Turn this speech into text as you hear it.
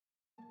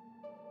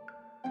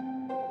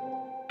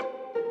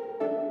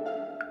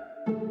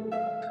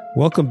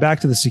Welcome back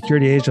to the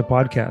Security Asia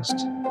podcast.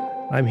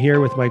 I'm here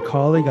with my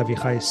colleague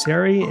Avichai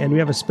Seri, and we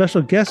have a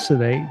special guest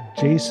today,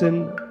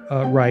 Jason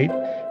Wright,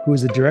 who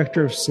is the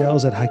Director of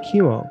Sales at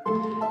Hakimo.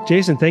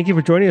 Jason, thank you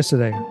for joining us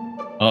today.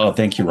 Oh,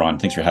 thank you, Ron.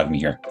 Thanks for having me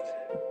here.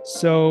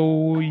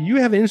 So you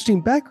have an interesting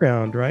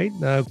background, right?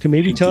 Can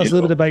maybe tell us a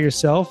little bit about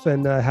yourself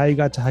and how you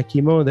got to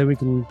Hakimo, and then we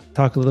can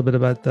talk a little bit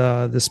about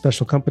this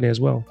special company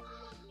as well.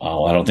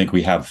 Oh, I don't think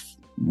we have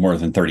more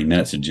than 30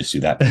 minutes to just do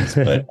that piece,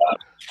 but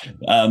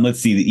let's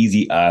see the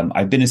easy.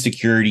 I've been a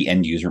security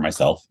end user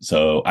myself,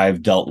 so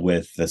I've dealt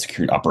with the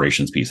security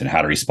operations piece and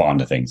how to respond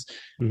to things.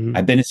 Mm-hmm.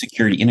 I've been a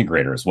security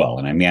integrator as well,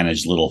 and I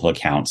managed little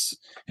accounts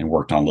and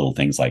worked on little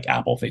things like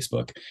Apple,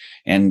 Facebook,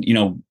 and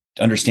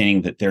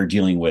understanding that they're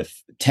dealing with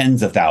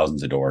tens of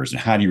thousands of doors and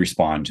how do you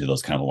respond to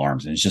those kind of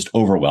alarms, and it's just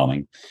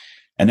overwhelming.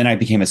 And then I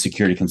became a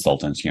security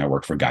consultant. I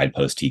worked for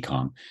Guidepost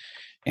TCOM,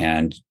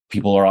 and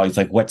people are always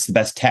like, "What's the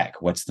best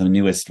tech? What's the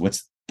newest?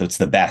 What's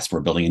the best?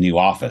 We're building a new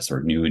office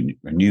or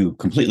new,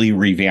 completely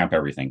revamp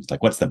everything. It's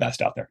like, what's the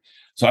best out there?"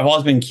 So I've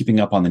always been keeping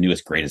up on the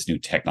newest, greatest new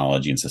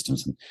technology and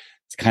systems. And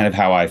it's kind of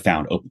how I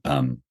found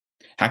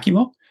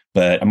Hakimo,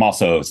 but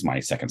it's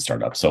my second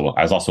startup. So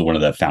I was also one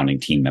of the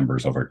founding team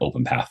members over at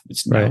OpenPath.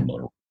 It's now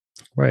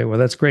Right. Well,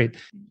 that's great.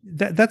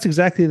 That's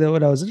exactly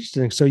what I was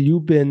interested in. So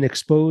you've been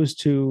exposed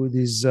to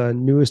these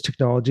newest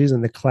technologies in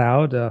the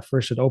cloud,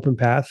 first at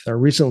OpenPath, or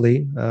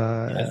recently,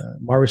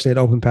 more recently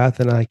at OpenPath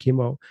and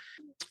Hakimo.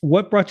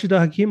 What brought you to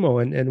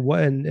Hakimo,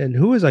 and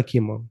who is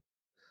Hakimo?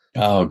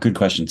 Oh, good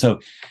question. So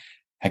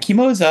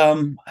Hakimo is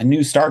a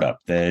new startup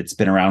that's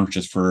been around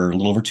just for a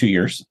little over 2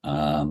 years.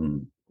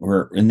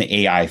 We're in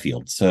the AI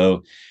field.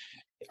 So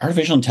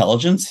artificial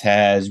intelligence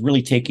has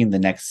really taken the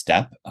next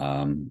step.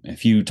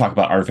 If you talk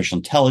about artificial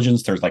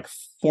intelligence, there's like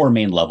 4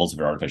 main levels of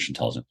artificial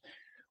intelligence.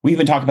 We've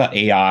been talking about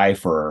AI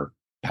for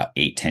about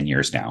 8-10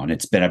 years now, and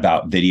it's been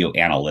about video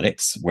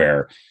analytics,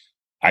 where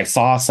I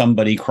saw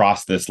somebody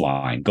cross this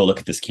line, go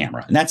look at this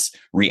camera. And that's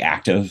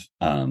reactive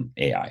AI.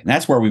 And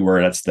that's where we were.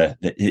 That's the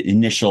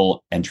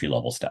initial entry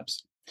level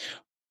steps.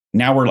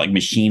 Now we're like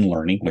machine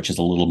learning, which is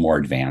a little more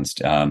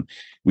advanced.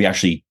 We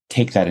actually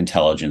take that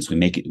intelligence, we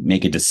make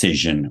a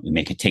decision,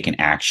 we take an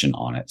action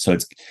on it. So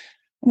it's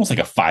almost like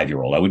a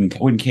 5-year-old. I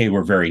wouldn't say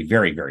we're very,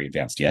 very, very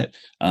advanced yet,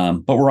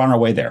 but we're on our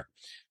way there.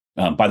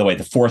 By the way,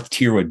 the 4th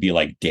tier would be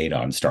like Data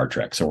on Star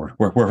Trek. So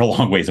we're a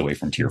long ways away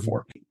from tier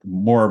 4.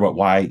 More about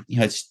why,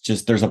 it's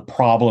just, there's a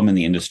problem in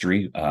the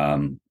industry.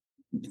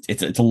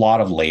 It's a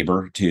lot of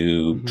labor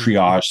to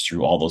triage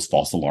through all those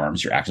false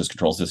alarms your access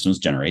control systems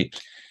generate.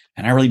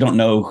 And I really don't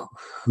know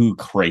who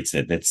creates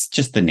it. It's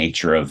just the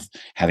nature of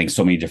having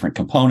so many different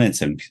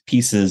components and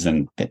pieces,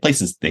 and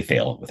places they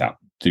fail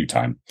through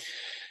time.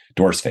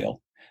 Doors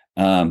fail.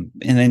 And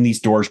then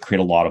these doors create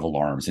a lot of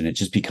alarms, and it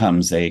just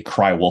becomes a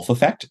cry wolf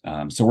effect.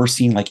 So we're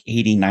seeing like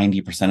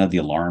 80-90% of the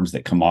alarms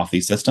that come off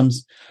these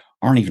systems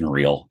aren't even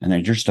real, and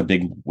they're just a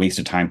big waste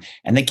of time.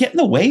 And they get in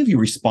the way of you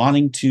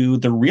responding to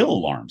the real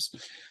alarms.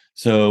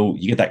 So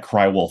you get that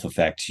cry wolf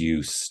effect.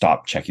 You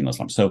stop checking those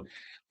alarms. So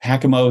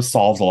Hakimo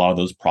solves a lot of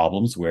those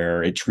problems,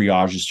 where it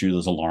triages through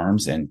those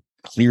alarms and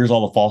clears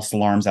all the false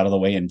alarms out of the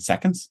way in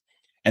seconds,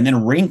 and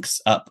then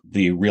ranks up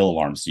the real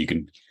alarms, so you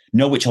can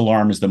know which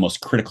alarm is the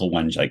most critical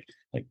one. Like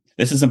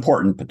this is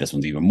important, but this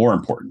one's even more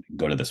important.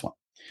 Go to this one.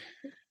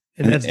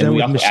 And that's done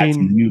with add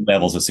some new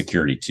levels of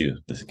security to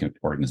the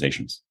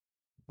organizations.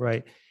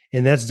 Right.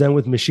 And that's done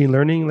with machine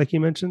learning, like you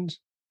mentioned?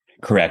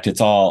 Correct. It's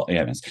all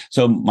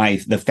So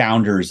the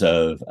founders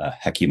of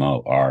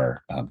Hakimo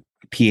are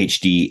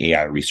PhD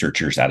AI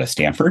researchers out of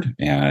Stanford.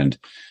 And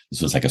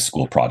this was like a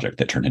school project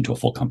that turned into a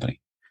full company.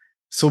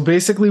 So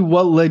basically,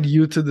 what led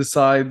you to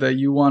decide that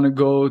you want to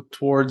go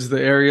towards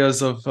the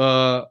areas of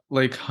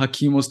like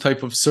Hakimo's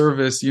type of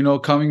service,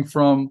 coming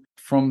from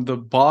the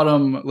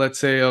bottom, let's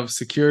say, of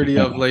security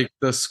of like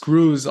the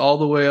screws all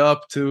the way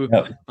up to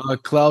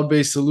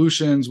cloud-based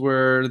solutions,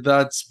 where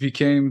that's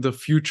became the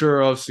future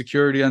of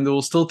security. And it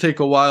will still take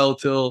a while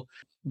till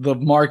the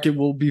market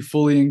will be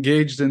fully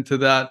engaged into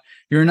that.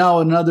 You're now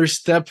another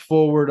step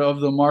forward of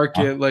the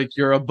market, like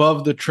you're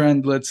above the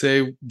trend, let's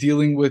say,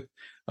 dealing with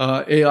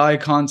AI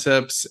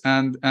concepts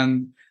and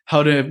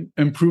how to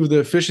improve the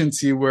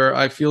efficiency, where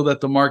I feel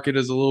that the market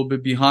is a little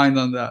bit behind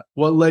on that.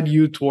 What led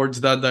you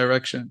towards that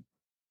direction?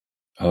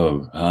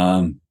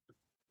 Well,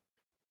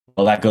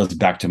 that goes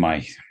back to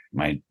my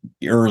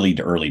early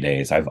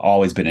days. I've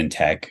always been in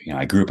tech.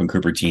 I grew up in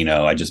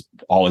Cupertino. I just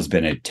always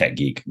been a tech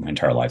geek my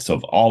entire life. So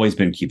I've always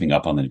been keeping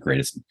up on the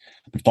greatest.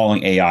 I've been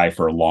following AI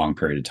for a long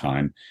period of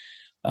time.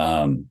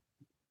 And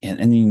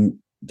then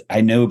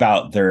I know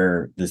about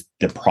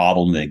the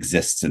problem that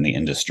exists in the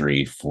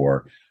industry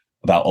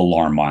about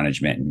alarm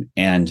management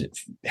and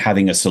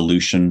having a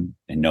solution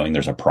and knowing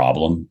there's a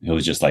problem. It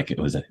was just like it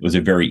was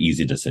a very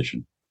easy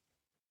decision.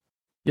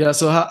 Yeah.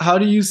 So how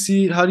do you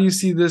see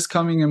this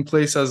coming in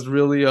place as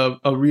really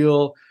a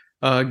real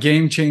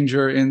game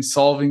changer in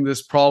solving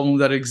this problem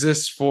that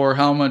exists for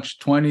how much,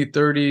 20,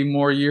 30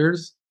 more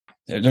years?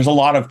 there's a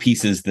lot of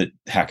pieces that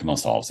Hakimo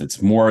solves.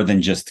 It's more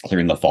than just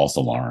clearing the false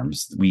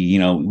alarms. We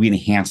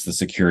enhance the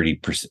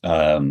security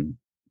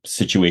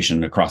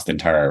situation across the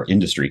entire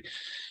industry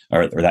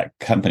or that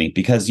company,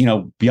 because,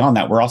 beyond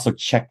that, we're also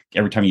check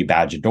every time you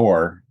badge a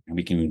door, and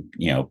we can,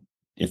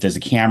 if there's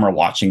a camera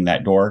watching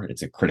that door,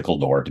 it's a critical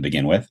door to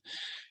begin with.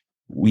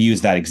 We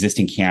use that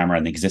existing camera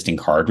and the existing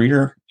card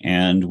reader,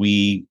 and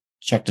we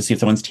check to see if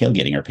someone's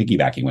tailgating or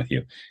piggybacking with you.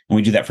 And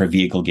we do that for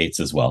vehicle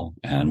gates as well.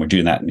 And we're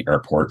doing that in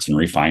airports and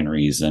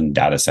refineries and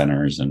data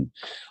centers and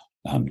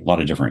a lot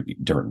of different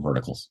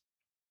verticals.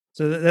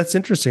 So that's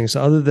interesting.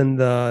 So other than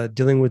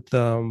dealing with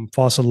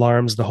false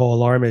alarms, the whole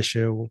alarm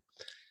issue,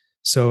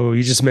 so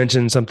you just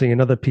mentioned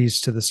another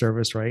piece to the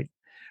service, right?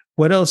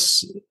 What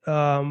else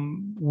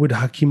would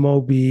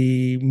Hakimo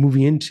be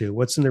moving into?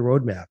 What's in the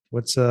roadmap?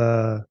 What's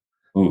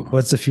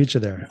the future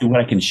there?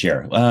 What I can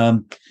share.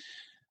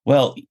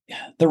 Well,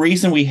 the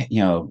reason we have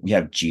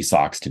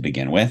GSOCs to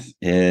begin with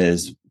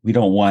is we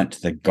don't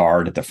want the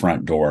guard at the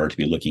front door to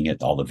be looking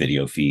at all the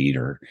video feed,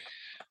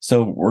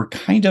 so we're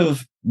kind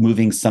of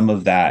moving some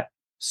of that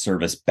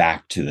service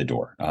back to the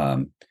door.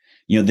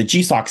 The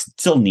GSOCs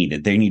still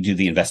needed. They need to do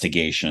the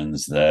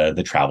investigations,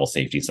 the travel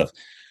safety stuff.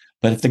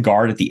 But if the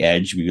guard at the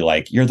edge would be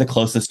like, you're the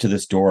closest to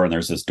this door and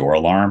there's this door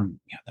alarm,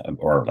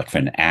 or like for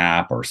an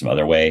app or some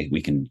other way,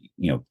 we can,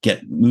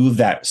 move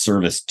that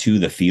service to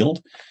the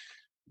field.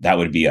 That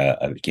would be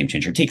a game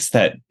changer. It takes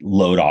that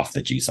load off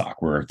the GSOC,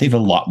 where they have a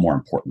lot more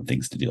important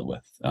things to deal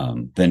with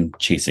than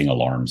chasing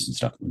alarms and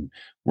stuff. And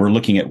we're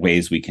looking at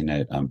ways we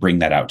can bring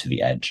that out to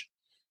the edge.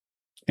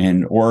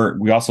 Or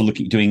we also look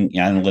at doing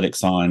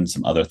analytics on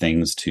some other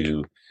things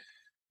to,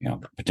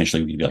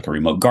 potentially be like a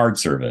remote guard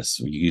service.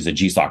 We use a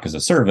GSOC as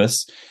a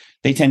service.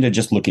 They tend to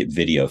just look at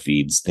video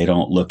feeds. They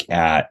don't look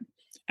at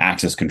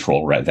access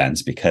control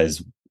events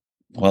because,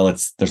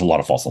 there's a lot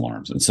of false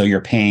alarms. And so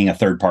you're paying a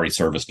third-party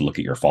service to look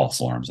at your false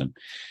alarms. And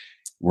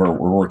we're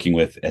working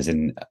with as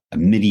a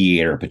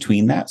mediator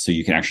between that. So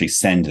you can actually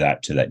send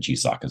that to that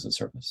GSOC as a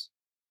service.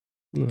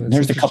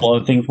 There's a couple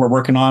of things we're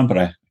working on, but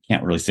I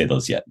can't really say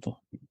those yet.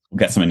 We've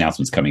got some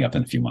announcements coming up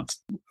in a few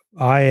months.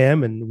 I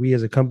am, and we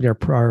as a company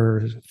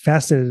are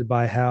fascinated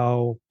by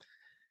how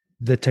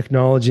the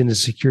technology and the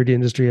security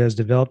industry has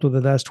developed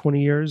over the last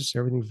 20 years,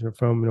 everything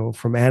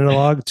from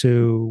analog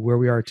to where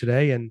we are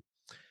today. And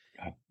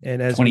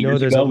as we know,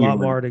 there's a lot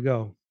more to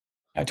go.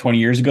 20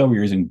 years ago, we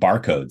were using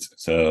barcodes.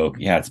 So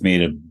it's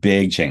made a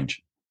big change.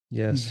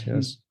 Yes.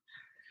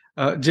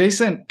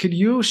 Jason, could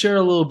you share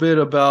a little bit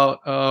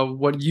about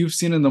what you've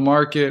seen in the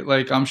market?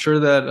 Like, I'm sure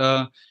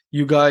that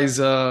you guys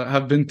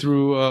have been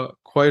through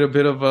quite a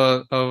bit of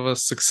a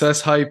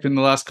success hype in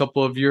the last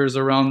couple of years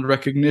around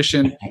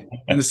recognition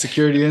in the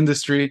security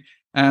industry.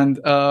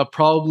 And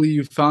probably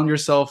you found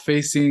yourself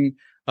facing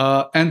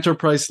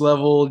enterprise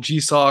level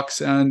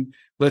GSOCs and,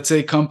 let's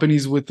say,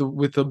 companies with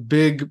a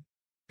big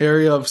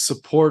area of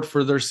support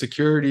for their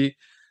security.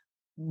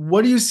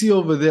 What do you see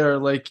over there?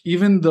 Like,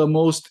 even the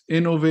most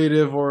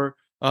innovative or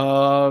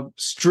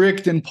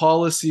strict in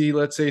policy,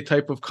 let's say,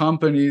 type of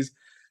companies,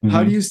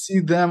 how do you see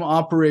them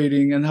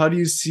operating, and how do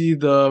you see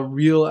the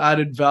real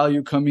added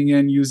value coming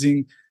in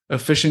using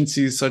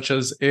efficiencies such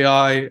as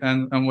AI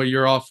and what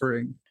you're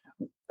offering?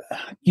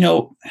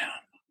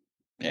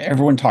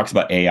 Everyone talks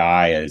about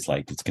AI as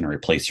like it's going to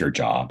replace your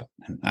job.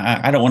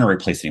 I don't want to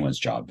replace anyone's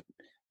job.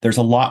 There's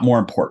a lot more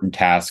important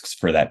tasks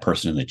for that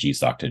person in the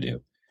GSOC to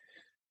do.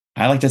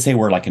 I like to say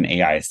we're like an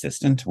AI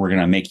assistant. We're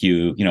going to make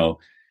you,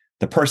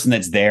 the person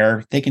that's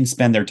there, they can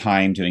spend their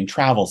time doing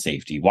travel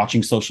safety,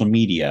 watching social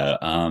media,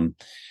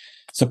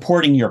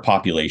 supporting your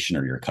population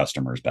or your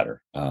customers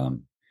better.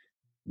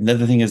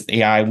 Another thing is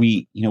AI,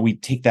 we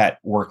take that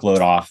workload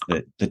off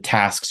the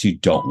tasks you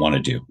don't want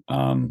to do,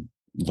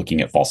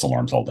 looking at false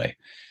alarms all day.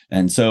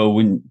 And so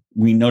when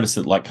we notice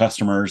that, like,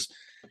 customers,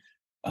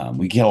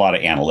 we get a lot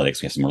of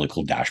analytics. We have some really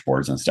cool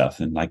dashboards and stuff.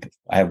 And like,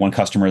 I have one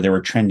customer, they were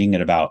trending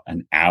at about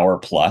an hour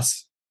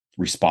plus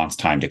response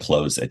time to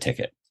close a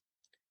ticket.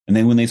 And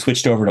then when they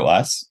switched over to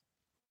us,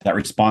 that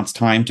response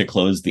time to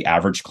close, the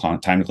average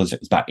time to close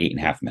it was about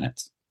 8.5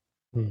 minutes.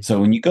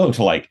 So when you go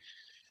to like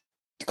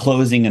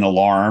closing an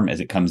alarm as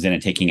it comes in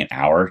and taking an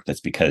hour, that's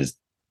because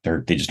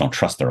they just don't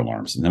trust their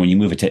alarms. And then when you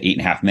move it to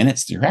 8.5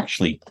 minutes, you're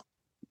actually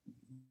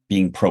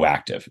being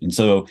proactive. And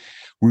so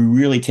we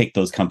really take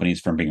those companies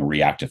from being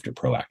reactive to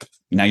proactive.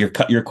 Now,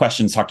 your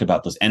questions talked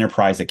about those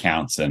enterprise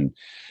accounts and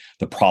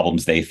the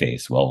problems they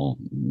face. Well,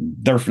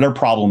 their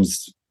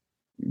problems,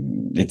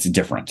 it's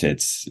different.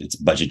 It's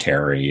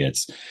budgetary,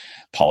 it's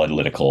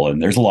political,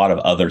 and there's a lot of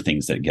other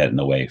things that get in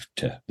the way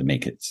to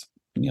make it,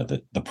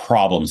 the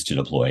problems to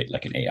deploy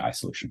like an AI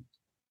solution.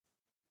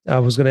 I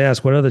was going to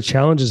ask, what other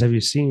challenges have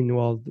you seen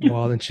while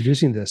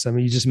introducing this? I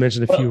mean, you just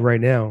mentioned a few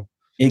right now.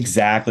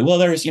 Exactly. Well,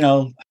 there's,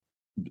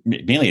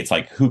 mainly it's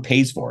like, who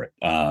pays for it?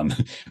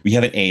 We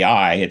have an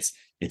AI,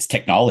 it's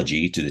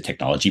technology. To the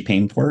technology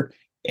paying for it?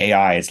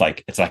 AI, it's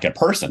like a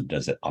person.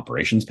 Does it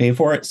operations pay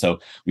for it? So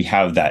we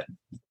have that.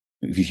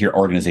 If you hear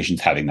organizations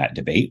having that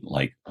debate,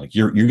 like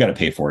you got to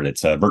pay for it.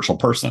 It's a virtual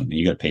person.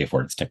 You got to pay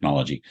for it. It's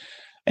technology.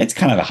 It's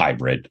kind of a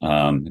hybrid.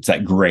 It's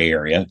that gray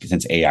area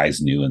since AI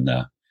is new in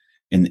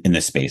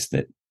the space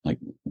that like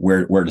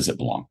where does it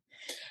belong?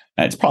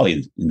 It's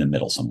probably in the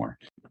middle somewhere.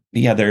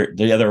 But yeah,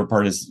 the other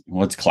part is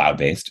it's cloud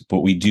based,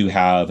 but we do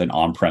have an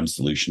on-prem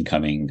solution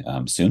coming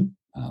soon.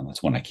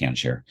 That's one I can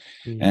share,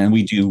 and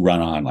we do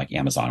run on like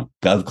Amazon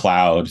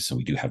GovCloud, so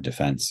we do have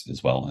defense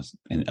as well as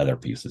in other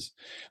pieces.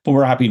 But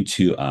we're happy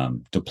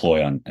to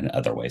deploy on in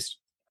other ways.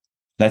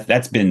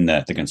 That's been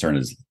the concern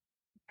is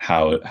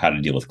how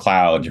to deal with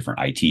cloud, different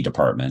IT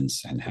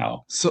departments, and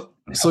how.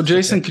 So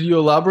Jason, could you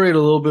elaborate a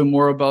little bit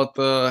more about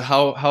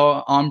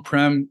how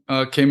on-prem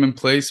came in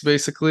place?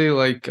 Basically,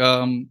 like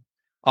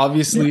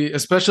obviously,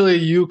 especially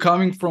you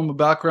coming from a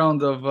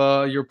background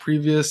of your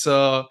previous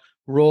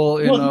role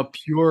in a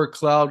pure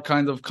cloud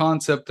kind of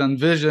concept and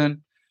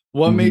vision.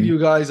 What made you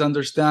guys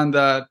understand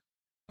that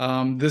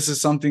this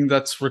is something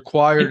that's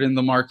required in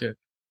the market?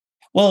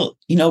 Well,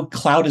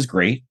 cloud is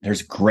great.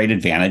 There's great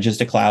advantages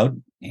to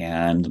cloud,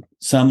 and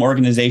some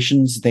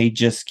organizations they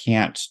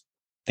can't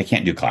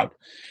do cloud.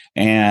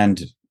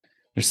 And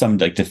there's some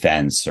like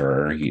defense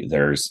or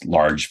there's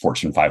large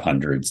Fortune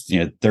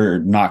 500s. They're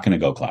not going to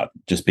go cloud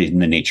just based on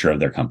the nature of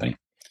their company,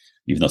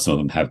 even though some of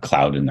them have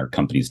cloud in their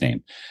company's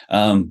name.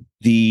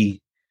 The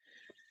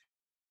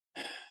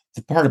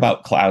part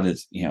about cloud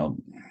is,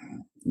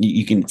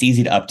 it's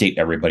easy to update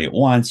everybody at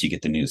once. You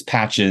get the newest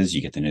patches,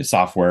 you get the new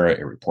software,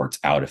 it reports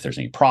out if there's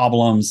any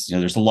problems.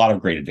 There's a lot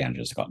of great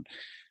advantages to cloud.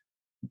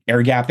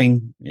 Air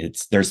gapping,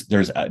 it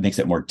makes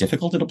it more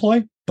difficult to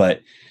deploy,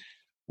 but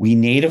we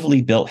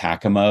natively built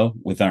Hakimo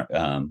with our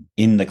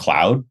in the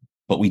cloud,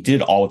 but we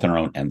did all within our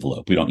own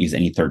envelope. We don't use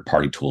any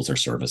third-party tools or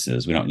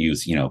services. We don't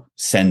use,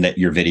 send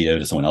your video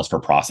to someone else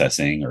for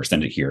processing or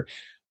send it here.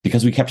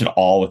 Because we kept it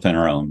all within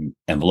our own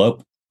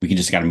envelope, we can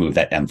just got to move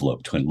that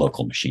envelope to a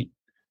local machine.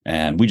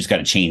 And we just got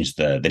to change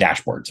the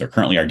dashboard. So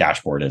currently our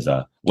dashboard is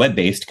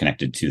web-based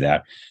connected to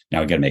that.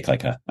 Now we got to make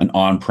like an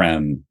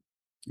on-prem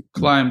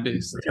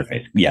client-based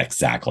interface. Yeah,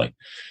 exactly.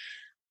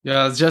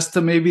 Yeah, just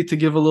to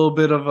give a little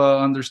bit of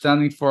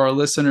understanding for our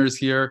listeners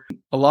here,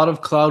 a lot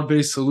of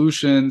cloud-based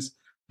solutions,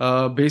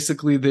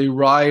 basically they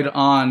ride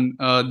on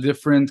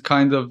different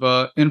kind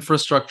of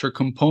infrastructure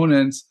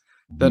components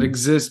that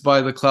exist by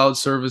the cloud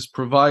service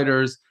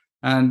providers.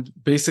 And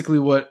basically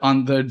what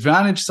on the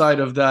advantage side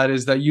of that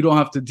is that you don't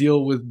have to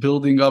deal with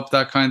building up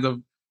that kind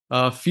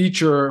of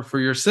feature for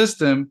your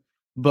system.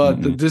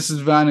 But the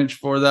disadvantage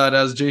for that,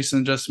 as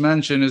Jason just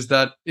mentioned, is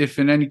that if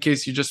in any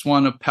case you just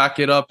want to pack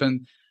it up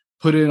and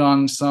put it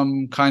on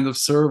some kind of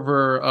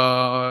server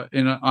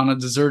on a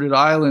deserted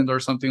island or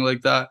something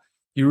like that,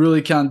 you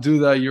really can't do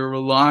that. You're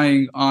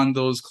relying on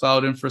those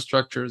cloud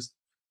infrastructures.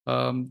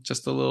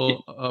 Just a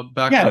little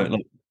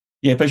background.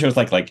 Yeah, especially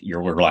with like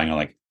you're relying on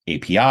like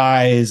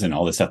APIs and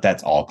all this stuff.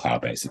 That's all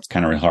cloud-based. It's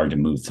kind of really hard to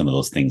move some of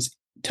those things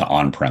to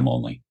on-prem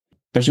only,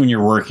 especially when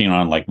you're working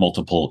on like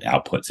multiple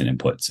outputs and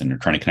inputs and you're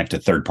trying to connect to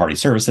third-party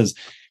services.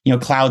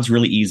 Cloud's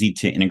really easy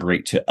to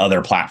integrate to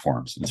other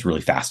platforms. It's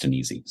really fast and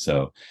easy.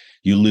 So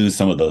you lose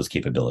some of those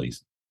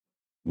capabilities.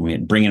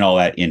 Bringing all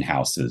that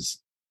in-house is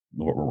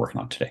what we're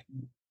working on today.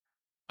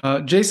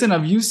 Jason,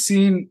 have you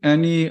seen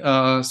any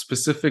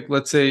specific,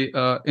 let's say,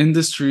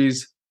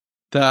 industries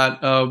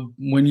that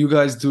when you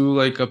guys do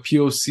like a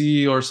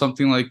POC or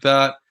something like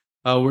that,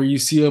 where you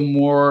see a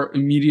more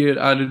immediate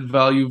added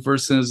value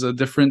versus a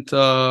different,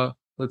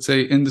 let's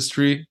say,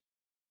 industry,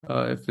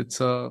 if it's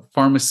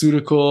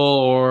pharmaceutical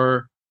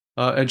or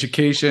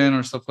education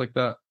or stuff like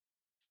that?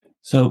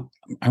 So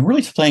I'm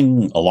really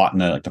playing a lot in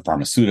the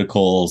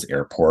pharmaceuticals,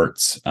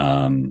 airports,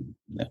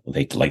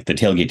 like the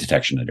tailgate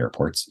detection at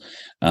airports,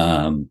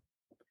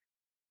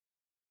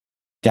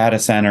 data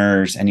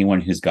centers, anyone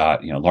who's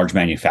got large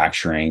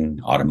manufacturing,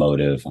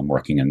 automotive. I'm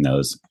working in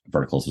those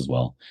verticals as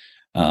well.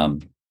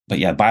 But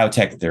yeah,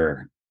 biotech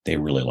they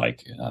really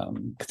like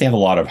because they have a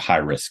lot of high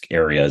risk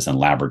areas and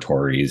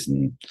laboratories,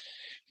 and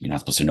you're not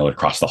supposed to know what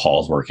across the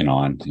hall is working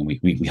on, and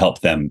we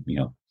help them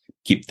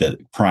keep the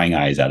prying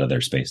eyes out of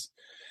their space.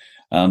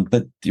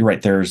 But you're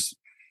right.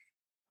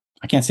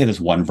 I can't say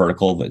there's one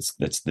vertical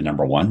that's the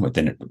number one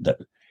within the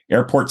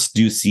airports.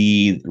 Do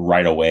see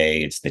right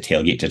away. It's the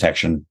tailgate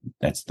detection.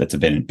 That's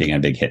being a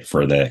big hit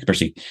for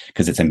especially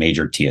because it's a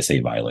major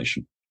TSA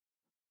violation.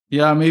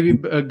 Yeah, maybe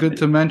good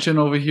to mention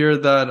over here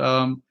that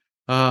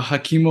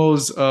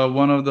Hakimo's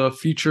one of the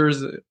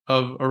features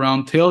of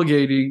around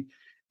tailgating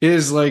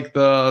is like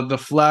the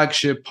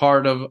flagship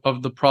part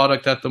of the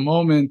product at the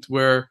moment,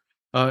 where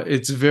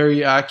it's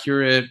very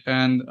accurate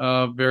and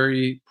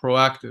very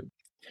proactive.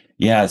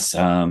 Yes.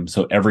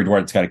 So every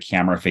door that's got a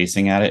camera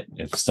facing at it,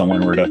 if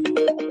someone were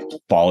to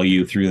follow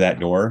you through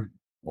that door,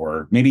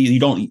 or maybe you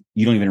don't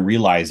even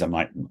realize I'm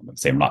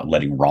not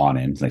letting Ron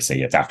in. They say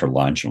it's after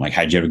lunch. I'm like,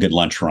 how'd you have a good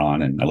lunch,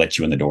 Ron? And I let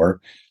you in the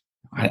door.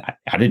 I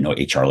didn't know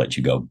HR let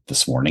you go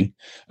this morning.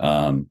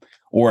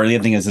 Or the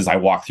other thing is I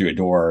walk through a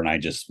door and I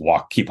just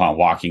keep on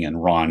walking,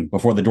 and Ron,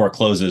 before the door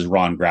closes,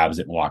 Ron grabs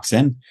it and walks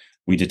in.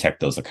 We detect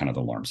those kind of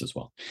alarms as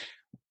well.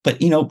 But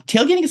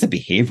tailgating is a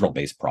behavioral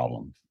based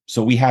problem.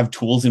 So we have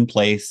tools in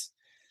place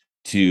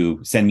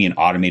to send me an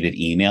automated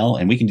email,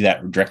 and we can do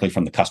that directly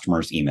from the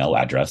customer's email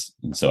address.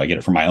 And so I get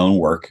it from my own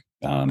work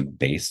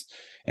base,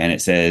 and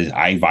it says,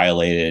 I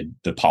violated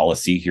the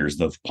policy. Here's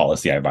the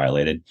policy I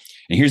violated.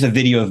 And here's a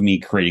video of me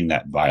creating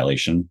that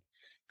violation.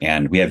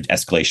 And we have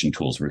escalation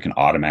tools where we can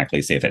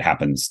automatically say if it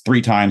happens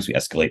 3 times, we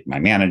escalate my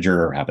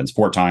manager, or happens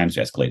 4 times,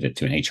 we escalate it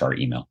to an HR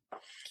email.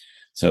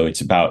 So it's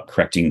about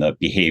correcting the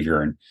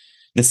behavior. And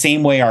the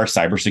same way our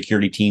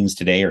cybersecurity teams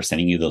today are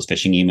sending you those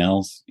phishing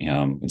emails,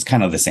 it's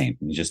kind of the same.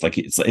 Just like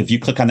if you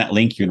click on that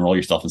link, you enroll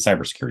yourself in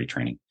cybersecurity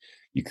training.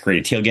 You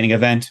create a tailgating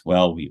event.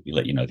 Well, we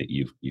let you know that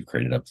you've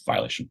created a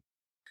violation.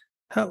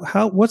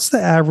 What's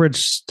the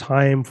average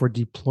time for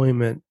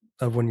deployment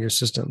of one of your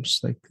systems?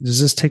 Like,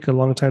 does this take a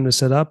long time to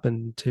set up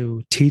and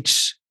to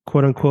teach,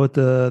 quote unquote,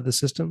 the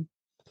system?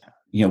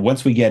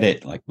 Once we get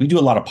it, like we do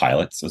a lot of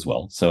pilots as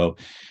well. So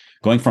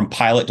going from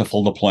pilot to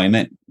full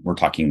deployment, we're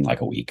talking like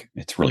a week.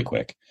 It's really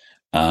quick.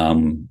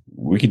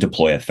 We could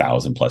deploy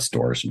 1,000+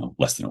 stores,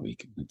 less than a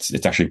week.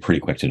 It's actually pretty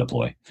quick to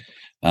deploy.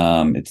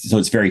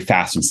 It's very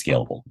fast and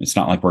scalable. It's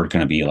not like we're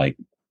going to be like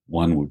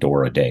 1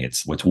 door a day.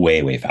 It's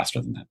way, way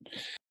faster than that.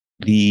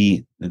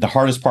 The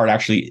hardest part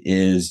actually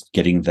is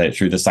getting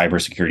through the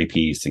cybersecurity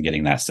piece and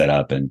getting that set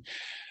up. And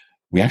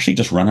we actually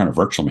just run on a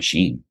virtual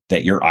machine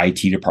that your IT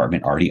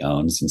department already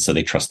owns. And so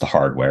they trust the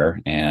hardware,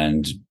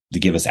 and they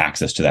give us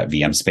access to that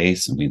VM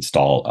space, and we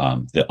install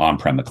the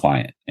on-prem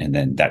client, and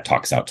then that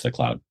talks out to the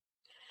cloud.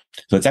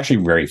 So it's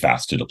actually very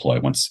fast to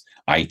deploy once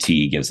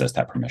IT gives us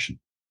that permission.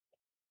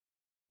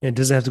 And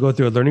does it have to go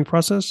through a learning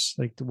process?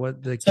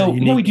 So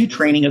we do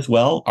training as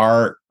well.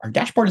 Our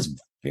dashboard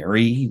is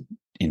very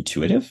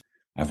intuitive.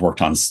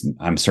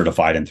 I'm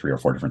certified in 3 or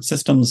 4 different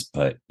systems,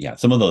 but yeah,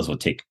 some of those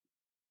would take,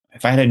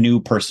 if I had a new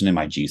person in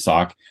my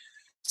GSOC,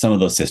 some of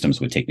those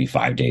systems would take me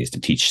 5 days to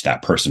teach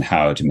that person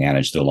how to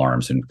manage the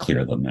alarms and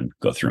clear them and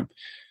go through them.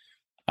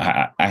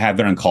 I have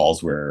been on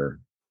calls where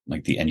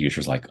like the end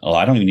user's like, oh,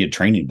 I don't even need to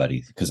train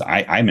anybody because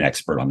I'm an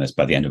expert on this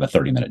by the end of a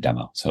 30-minute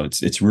demo. So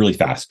it's really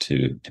fast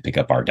to pick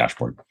up our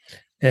dashboard.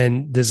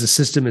 And does the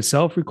system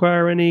itself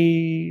require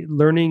any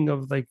learning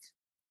of like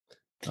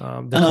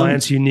the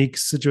client's unique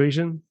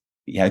situation?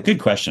 Yeah, good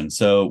question.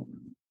 So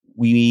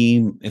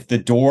if the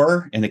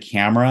door and the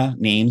camera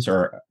names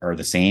are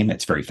the same,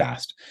 it's very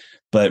fast.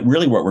 But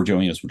really what we're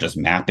doing is we're just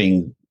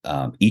mapping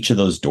each of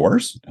those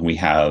doors. And we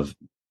have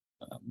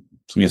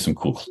some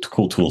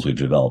cool tools we've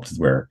developed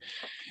where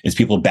as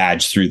people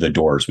badge through the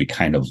doors, we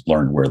kind of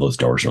learn where those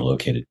doors are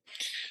located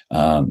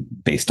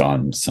based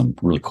on some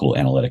really cool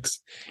analytics,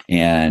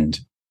 and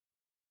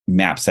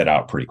maps that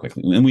out pretty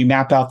quickly. And we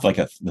map out like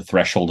the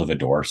threshold of a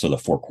door. So the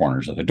 4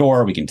 corners of a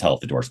door, we can tell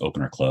if the door's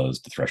open or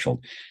closed, the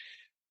threshold.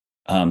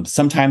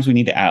 Sometimes we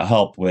need to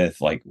help with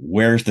like,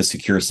 where's the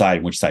secure side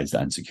and which side's the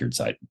unsecured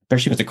side,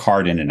 especially if it's a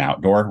card in and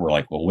out door. We're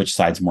like, well, which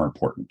side's more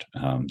important?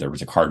 There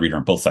was a card reader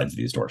on both sides of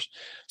these doors.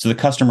 So the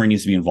customer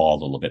needs to be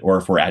involved a little bit. Or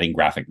if we're adding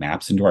graphic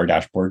maps into our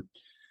dashboard,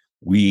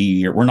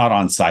 we're not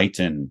on site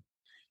in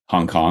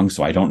Hong Kong,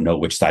 so I don't know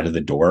which side of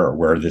the door or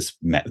where this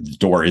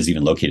door is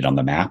even located on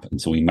the map. And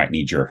so we might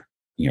need your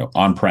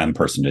on-prem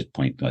person to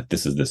point, like,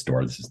 this is this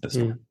door, this is this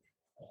door.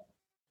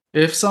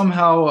 If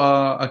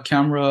somehow a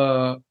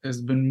camera has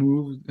been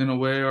moved in a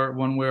way or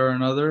one way or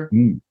another,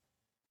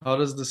 how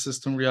does the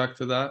system react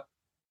to that?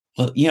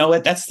 Well, you know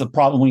what? That's the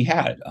problem we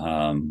had.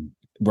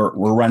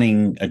 We're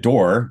running a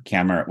door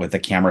camera with a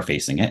camera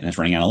facing it, and it's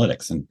running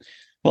analytics. And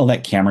well,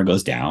 that camera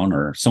goes down,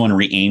 or someone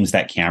re-aims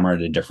that camera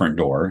at a different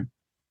door.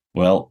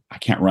 Well, I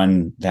can't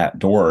run that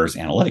door's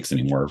analytics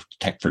anymore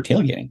for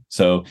tailgating.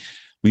 So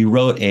we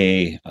wrote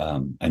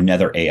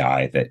another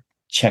AI that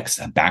checks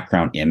a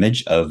background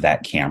image of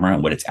that camera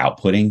and what it's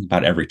outputting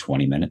about every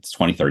 20 minutes,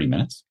 20, 30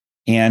 minutes.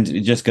 And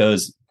it just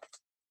goes,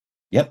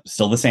 yep,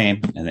 still the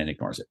same, and then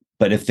ignores it.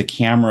 But if the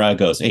camera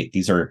goes, hey,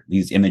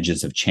 these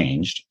images have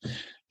changed,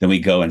 then we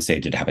go and say,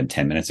 did it happen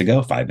 10 minutes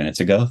ago, 5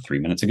 minutes ago, 3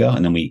 minutes ago?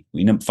 And then we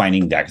end up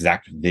finding the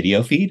exact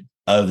video feed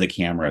of the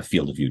camera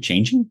field of view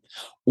changing,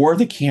 or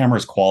the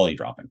camera's quality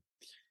dropping.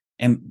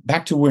 And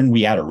back to when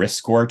we add a risk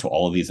score to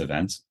all of these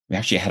events, we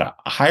actually had a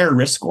higher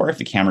risk score if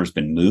the camera's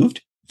been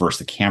moved versus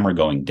the camera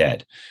going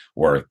dead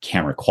or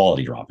camera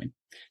quality dropping.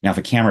 Now, if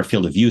a camera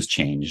field of view is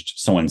changed,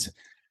 someone's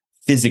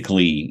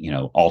physically,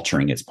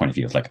 altering its point of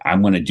view. It's like,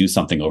 I'm going to do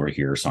something over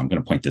here, so I'm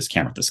going to point this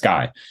camera at the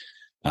sky.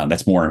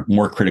 That's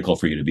more critical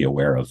for you to be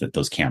aware of, that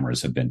those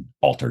cameras have been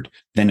altered.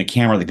 Then a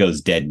camera that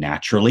goes dead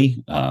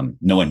naturally,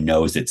 no one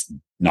knows it's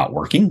not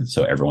working,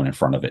 so everyone in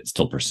front of it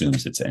still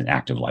presumes it's an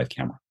active live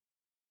camera.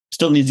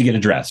 Still needs to get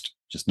addressed,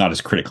 just not as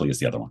critically as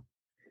the other one.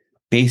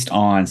 Based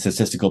on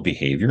statistical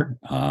behavior,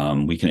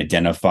 we can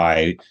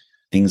identify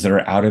things that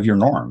are out of your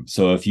norm.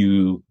 So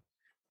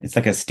it's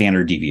like a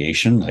standard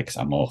deviation. Like,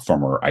 I'm a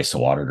former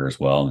ISO auditor as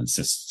well, and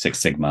Six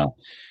Sigma.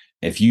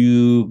 If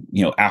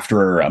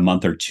after a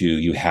month or two,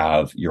 you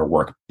have your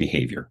work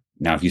behavior.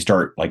 Now, if you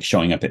start like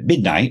showing up at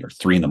midnight or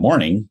 3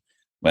 a.m,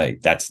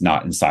 like, that's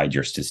not inside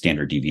your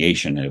standard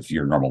deviation of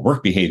your normal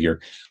work behavior.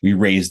 We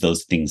raise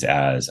those things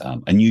as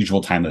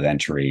unusual time of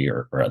entry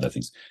or other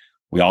things.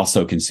 We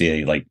also can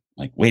say, like,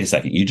 Like, wait a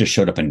second, you just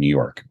showed up in New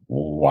York.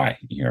 Why?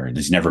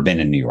 There's never been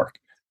in New York,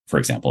 for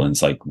example. And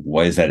it's like,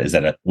 what is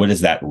that? What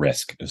is that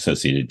risk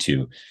associated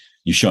to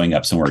you showing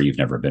up somewhere you've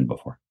never been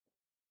before?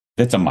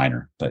 That's a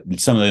minor, but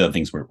some of the other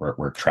things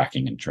we're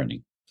tracking and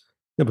trending.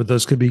 Yeah, but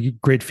those could be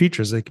great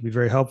features. They could be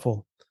very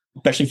helpful,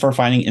 especially for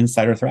finding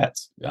insider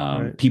threats.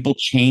 Right. People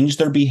change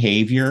their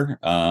behavior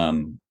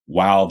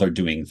while they're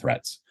doing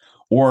threats,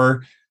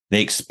 or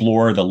they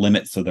explore the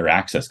limits of their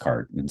access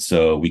card. And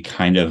so we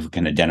kind of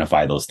can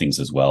identify those things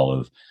as well,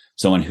 of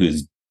someone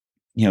who's,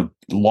 a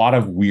lot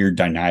of weird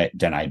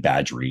denied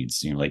badge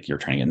reads, like you're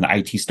trying to get an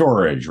IT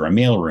storage or a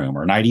mailroom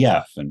or an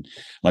IDF. And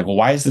like, well,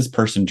 why is this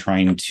person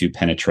trying to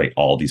penetrate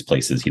all these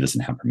places he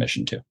doesn't have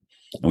permission to?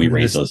 And we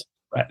raise those.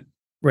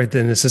 Right.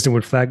 Then the system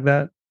would flag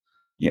that.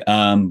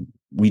 Yeah.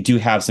 We do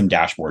have some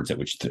dashboards at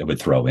which it would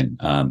throw in.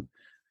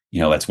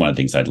 That's one of the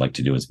things I'd like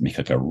to do is make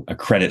like a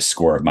credit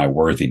score of my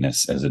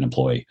worthiness as an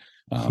employee.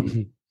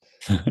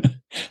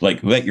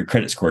 Like, let your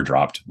credit score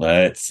dropped.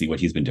 Let's see what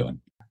he's been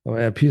doing. Oh,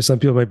 yeah. Some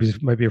people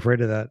might be afraid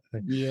of that.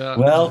 Yeah.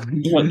 Well,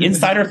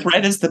 insider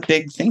threat is the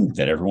big thing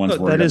that everyone's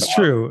worried about. That is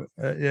true.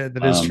 Yeah,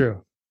 that is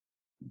true.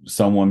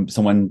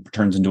 Someone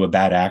turns into a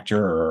bad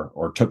actor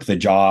or took the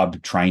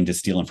job trying to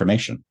steal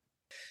information.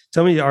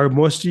 Tell me, are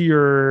most of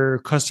your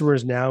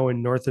customers now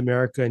in North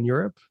America and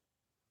Europe?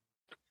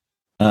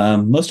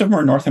 Most of them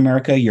are North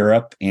America,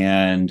 Europe,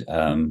 and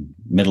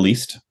Middle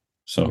East.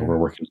 So we're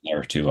working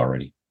there too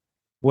already.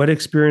 What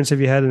experience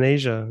have you had in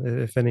Asia,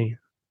 if any?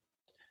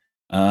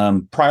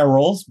 Prior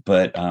roles,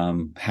 but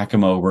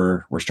Hakimo,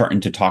 we're starting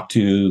to talk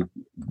to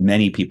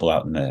many people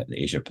out in the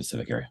Asia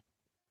Pacific area.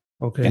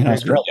 Okay. And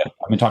Australia.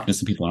 I've been talking to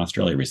some people in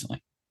Australia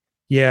recently.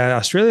 Yeah,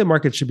 Australia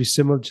market should be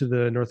similar to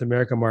the North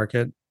America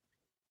market.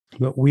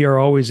 But we are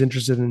always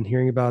interested in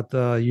hearing about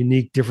the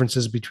unique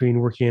differences between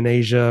working in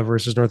Asia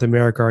versus North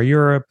America or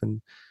Europe,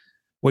 and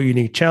what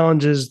unique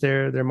challenges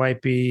there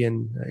might be,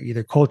 and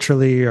either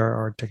culturally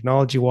or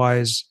technology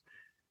wise.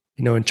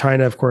 In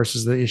China, of course,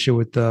 is the issue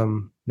with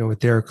with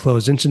their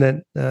closed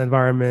internet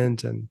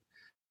environment, and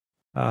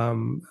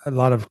a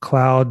lot of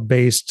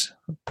cloud-based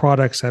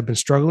products have been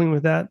struggling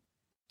with that,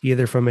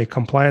 either from a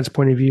compliance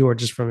point of view or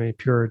just from a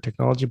pure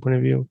technology point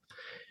of view.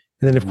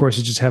 And then, of course,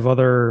 you just have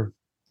other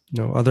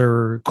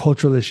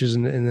cultural issues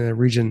in the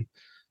region.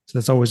 So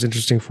that's always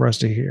interesting for us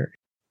to hear.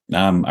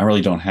 I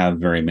really don't have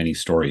very many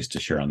stories to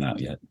share on that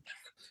yet.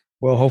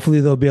 Well,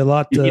 hopefully there'll be a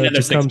lot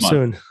to come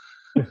soon.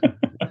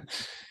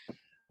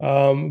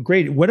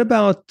 Great. What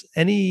about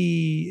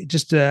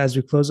as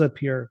we close up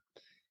here,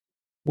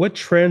 what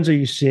trends are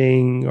you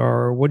seeing,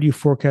 or what do you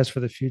forecast for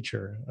the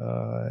future?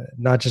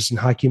 Not just in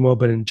Hakimo,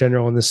 but in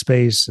general in the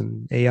space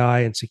and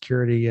AI and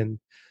security, and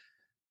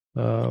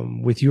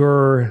with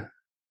your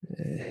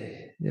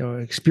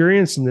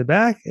experience in the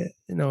back,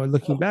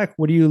 looking back,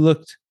 what do you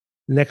look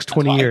the next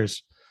 20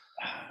 years?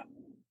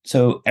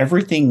 So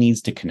everything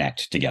needs to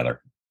connect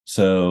together.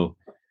 So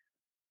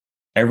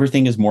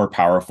everything is more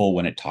powerful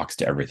when it talks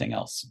to everything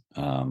else.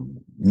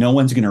 No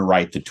one's going to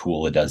write the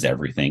tool that does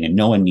everything, and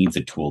no one needs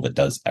a tool that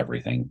does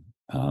everything.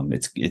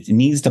 It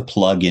needs to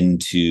plug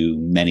into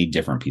many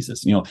different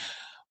pieces.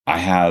 I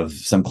have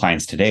some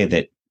clients today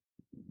that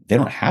they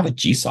don't have a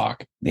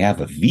GSOC. They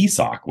have a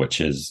VSOC, which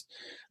is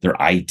their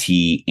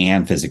IT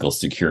and physical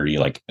security,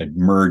 like a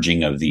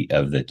merging of the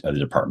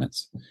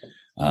departments.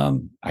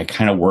 I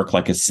kind of work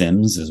like a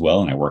SIMS as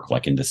well, and I work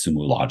like into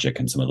Sumo Logic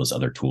and some of those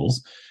other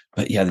tools.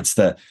 But yeah, it's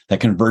that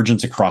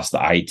convergence across the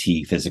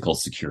IT, physical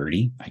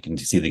security. I can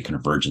see the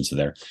convergence of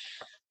there.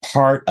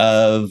 Part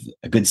of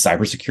a good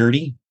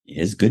cybersecurity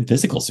is good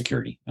physical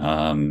security.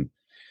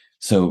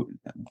 So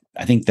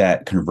I think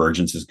that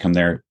convergence has come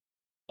there.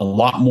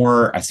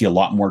 I see a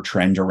lot more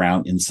trend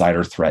around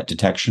insider threat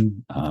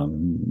detection,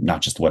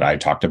 not just what I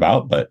talked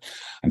about, but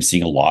I'm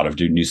seeing a lot of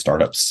new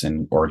startups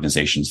and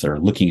organizations that are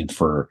looking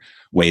for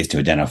ways to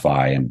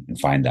identify and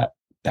find that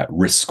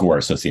risk score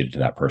associated to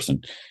that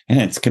person.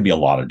 And it could be a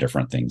lot of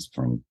different things,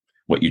 from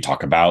what you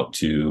talk about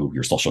to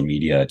your social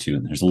media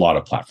and there's a lot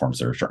of platforms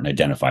that are starting to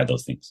identify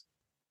those things.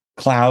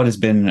 Cloud has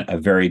been a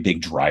very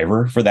big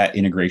driver for that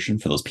integration,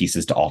 for those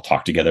pieces to all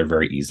talk together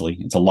very easily.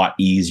 It's a lot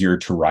easier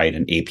to write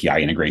an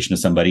API integration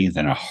to somebody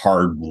than a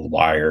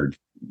hardwired,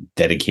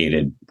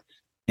 dedicated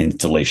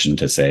installation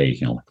to, say,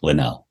 like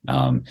Linnell.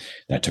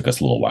 That took us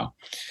a little while.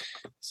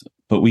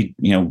 But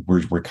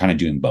we're kind of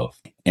doing both.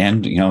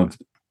 And,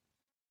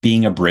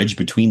 being a bridge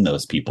between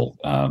those people,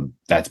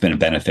 that's been a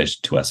benefit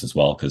to us as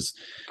well, because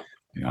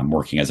I'm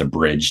working as a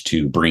bridge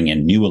to bring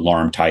in new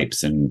alarm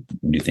types and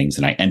new things,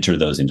 and I enter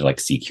those into like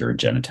Secure,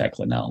 Genetec,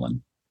 Linnell,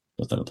 and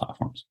those other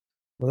platforms.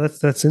 Well,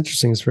 that's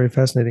interesting. It's very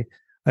fascinating.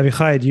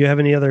 Avichai, do you have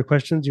any other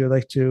questions you would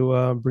like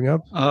to bring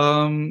up?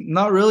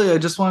 Not really. I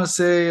just want to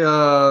say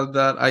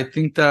that I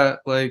think that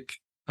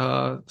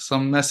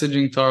some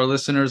messaging to our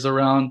listeners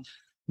around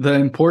the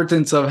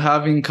importance of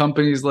having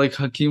companies like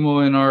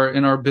Hakimo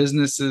in our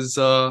business is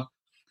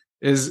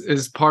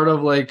part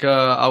of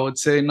I would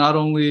say not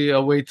only a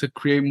way to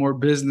create more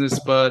business,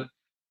 but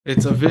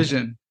it's a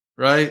vision,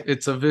 right?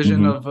 It's a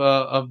vision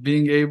of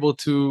being able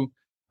to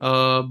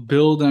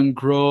build and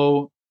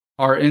grow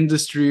our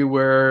industry,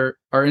 where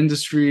our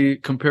industry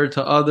compared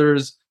to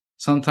others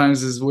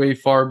sometimes is way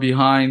far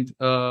behind,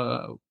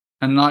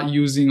 and not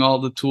using all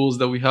the tools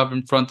that we have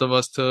in front of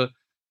us to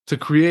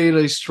create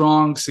a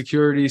strong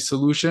security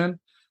solution.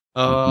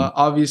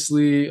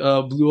 Obviously,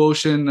 Blue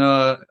Ocean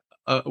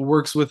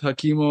works with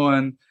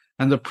Hakimo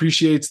and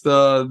appreciates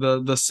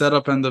the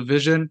setup and the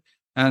vision,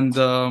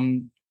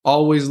 and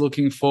always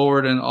looking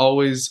forward and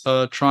always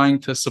trying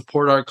to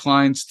support our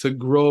clients to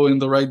grow in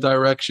the right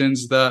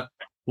directions that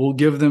will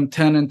give them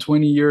 10 and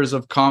 20 years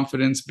of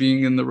confidence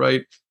being in the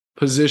right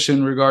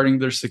position regarding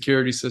their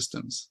security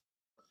systems.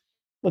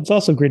 Well, it's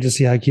also great to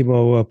see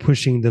Hakimo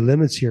pushing the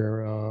limits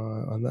here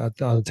on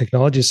the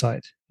technology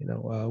side.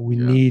 We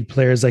need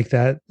players like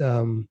that.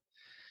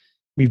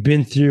 We've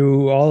been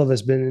through, all of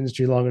us been in the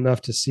industry long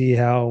enough to see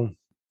how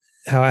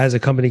as a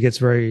company gets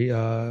very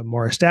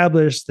more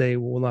established, they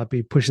will not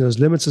be pushing those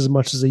limits as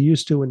much as they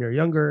used to when they're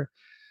younger.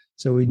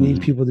 So we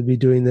need people to be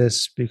doing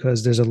this,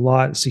 because there's a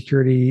lot.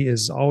 Security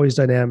is always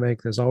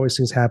dynamic. There's always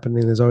things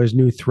happening. There's always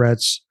new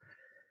threats,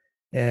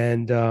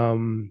 and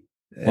we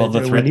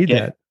need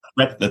that.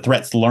 The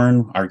threats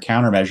learn our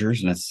countermeasures,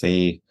 and let's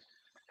say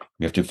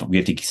we have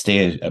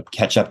to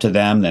catch up to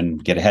them, then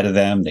get ahead of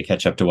them. They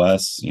catch up to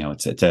us.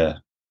 It's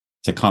a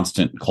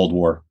constant Cold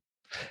War.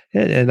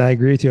 And I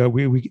agree with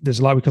you. There's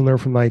a lot we can learn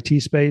from the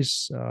IT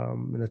space.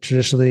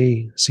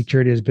 Traditionally,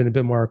 security has been a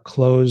bit more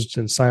closed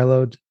and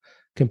siloed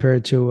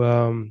compared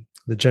to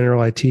the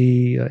general IT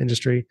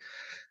industry.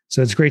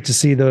 So it's great to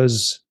see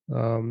those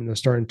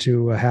starting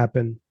to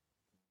happen,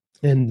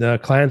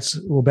 and clients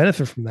will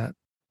benefit from that.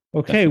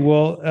 Okay,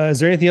 well, is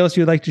there anything else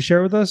you'd like to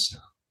share with us?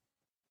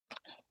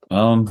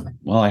 Well,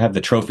 I have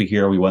the trophy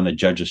here. We won the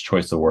Judge's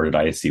Choice Award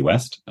at ISC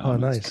West. Oh,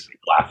 nice.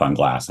 Glass on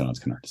glass. I know it's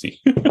kind of hard to see.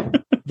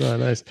 Oh,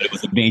 nice. It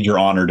was a major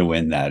honor to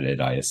win that at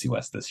ISC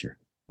West this year.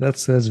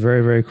 That's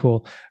very, very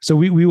cool. So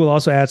we will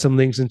also add some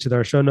links into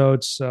our show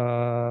notes,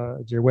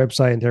 your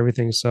website and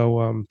everything.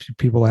 So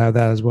people have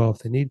that as well if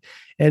they need.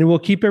 And we'll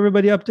keep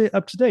everybody up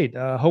to date.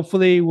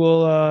 Hopefully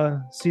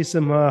we'll see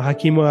some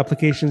Hakimo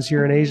applications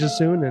here in Asia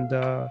soon, and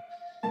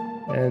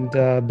be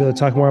able to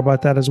talk more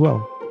about that as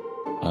well.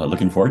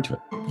 Looking forward to it.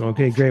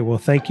 Okay, great. Well,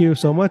 thank you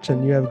so much,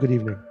 and you have a good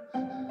evening.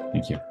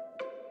 Thank you.